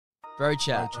Bro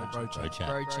chat. Bro chat. Bro chat.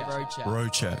 Bro chat. Bro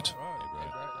chat.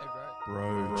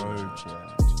 Bro chat.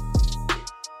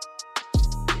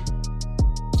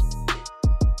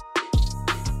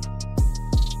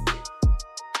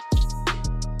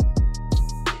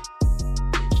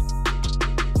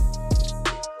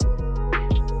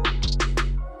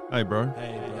 Hey, bro.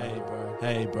 Hey, bro.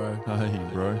 Hey, bro. Hey,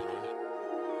 bro.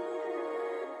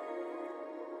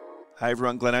 Hey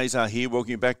everyone, Glenn Azar here. Welcome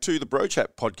you back to the Bro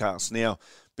Chat podcast. Now,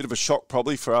 bit of a shock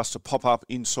probably for us to pop up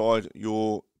inside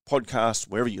your podcast,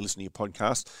 wherever you listen to your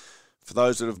podcast. For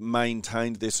those that have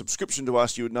maintained their subscription to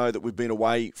us, you would know that we've been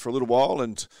away for a little while.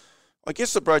 And I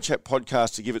guess the Bro Chat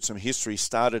podcast, to give it some history,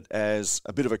 started as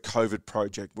a bit of a COVID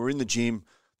project. We're in the gym.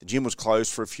 The gym was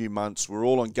closed for a few months. We're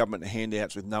all on government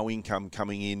handouts with no income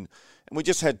coming in. And we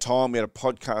just had time. We had a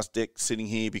podcast deck sitting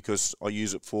here because I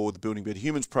use it for the Building Better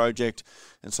Humans project.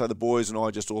 And so the boys and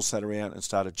I just all sat around and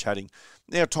started chatting.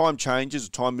 Now, time changes.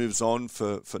 Time moves on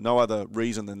for no other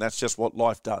reason than that's just what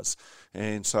life does.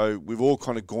 And so we've all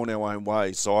kind of gone our own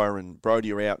ways. Zaya and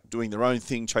Brody are out doing their own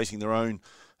thing, chasing their own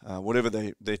whatever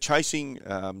they're chasing.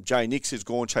 Jay Nix is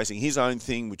gone chasing his own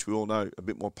thing, which we all know a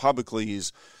bit more publicly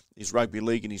is rugby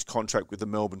league and his contract with the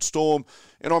Melbourne Storm.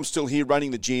 And I'm still here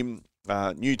running the gym,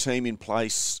 new team in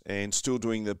place, and still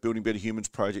doing the Building Better Humans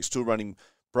project, still running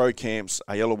bro camps,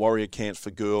 Ayala Warrior camps for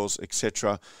girls,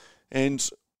 etc. And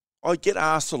I get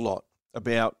asked a lot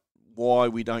about why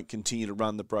we don't continue to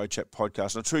run the Bro Chat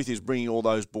podcast. And the truth is, bringing all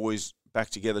those boys back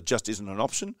together just isn't an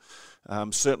option.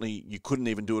 Certainly you couldn't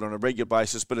even do it on a regular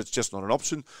basis, but it's just not an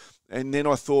option. And then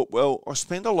I thought, well, I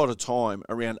spend a lot of time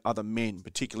around other men,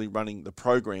 particularly running the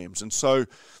programs. And so,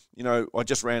 you know, I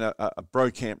just ran a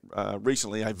bro camp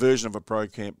recently, a version of a bro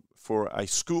camp for a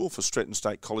school, for Stretton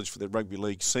State College, for their rugby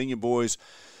league senior boys.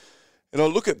 And I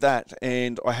look at that,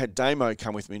 and I had Damo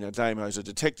come with me. Now, Damo's a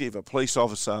detective, a police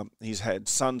officer. He's had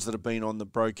sons that have been on the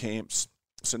bro camps.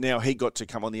 So now he got to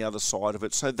come on the other side of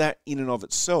it. So that in and of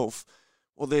itself,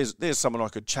 well, there's someone I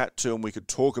could chat to, and we could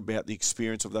talk about the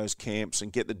experience of those camps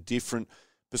and get the different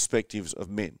perspectives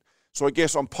of men. So I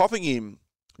guess I'm popping in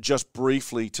just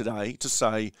briefly today to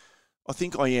say I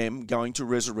think I am going to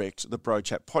resurrect the Bro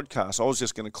Chat podcast. I was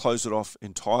just going to close it off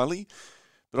entirely,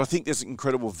 but I think there's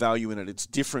incredible value in it. It's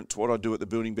different to what I do at the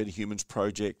Building Better Humans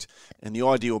project. And the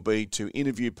idea will be to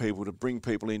interview people, to bring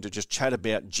people in, to just chat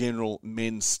about general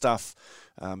men's stuff,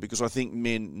 because I think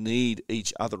men need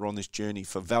each other on this journey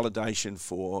for validation,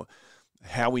 for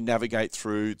how we navigate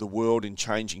through the world in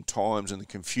changing times and the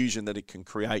confusion that it can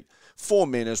create for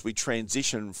men as we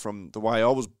transition from the way I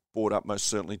was brought up, most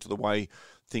certainly, to the way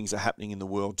things are happening in the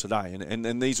world today.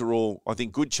 And these are all, I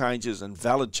think, good changes and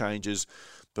valid changes,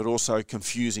 but also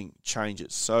confusing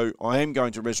changes. So I am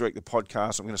going to resurrect the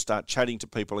podcast. I'm going to start chatting to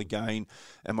people again,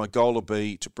 and my goal will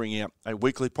be to bring out a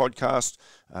weekly podcast.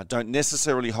 Don't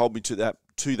necessarily hold me to that,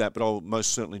 but I'll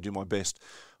most certainly do my best.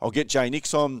 I'll get Jay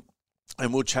Nix on,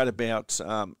 and we'll chat about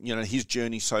his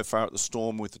journey so far at the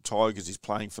Storm with the Tigers. He's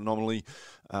playing phenomenally.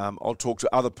 I'll talk to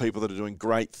other people that are doing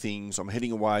great things. I'm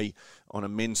heading away on a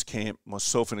men's camp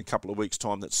myself in a couple of weeks'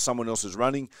 time that someone else is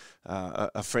running,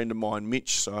 a friend of mine,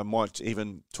 Mitch, so I might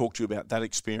even talk to you about that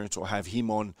experience or have him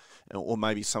on, or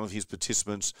maybe some of his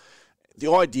participants.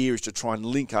 The idea is to try and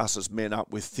link us as men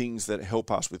up with things that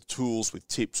help us, with tools, with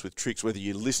tips, with tricks, whether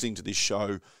you're listening to this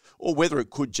show or whether it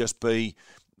could just be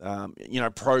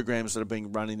programs that are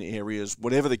being run in areas,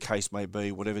 whatever the case may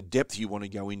be, whatever depth you want to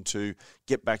go into,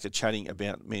 get back to chatting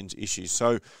about men's issues.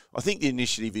 So I think the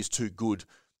initiative is too good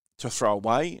to throw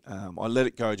away. I let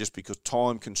it go just because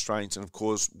time constraints, and of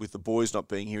course with the boys not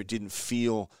being here, it didn't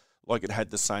feel like it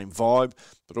had the same vibe,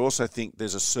 but I also think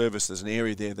there's a service, there's an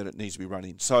area there that it needs to be run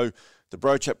in. So the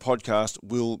Bro Chat podcast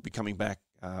will be coming back.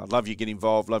 Love you to get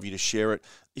involved, love you to share it.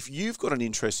 If you've got an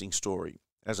interesting story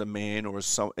as a man or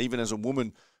even as a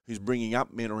woman who's bringing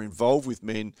up men or involved with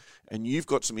men, and you've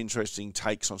got some interesting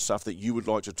takes on stuff that you would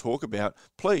like to talk about,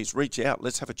 please reach out.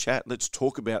 Let's have a chat. Let's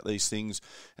talk about these things,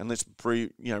 and let's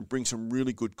bring some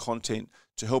really good content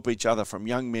to help each other, from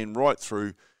young men right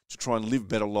through to try and live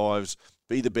better lives,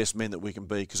 be the best men that we can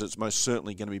be, because it's most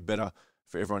certainly going to be better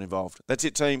for everyone involved. That's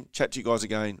it, team. Chat to you guys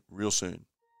again real soon.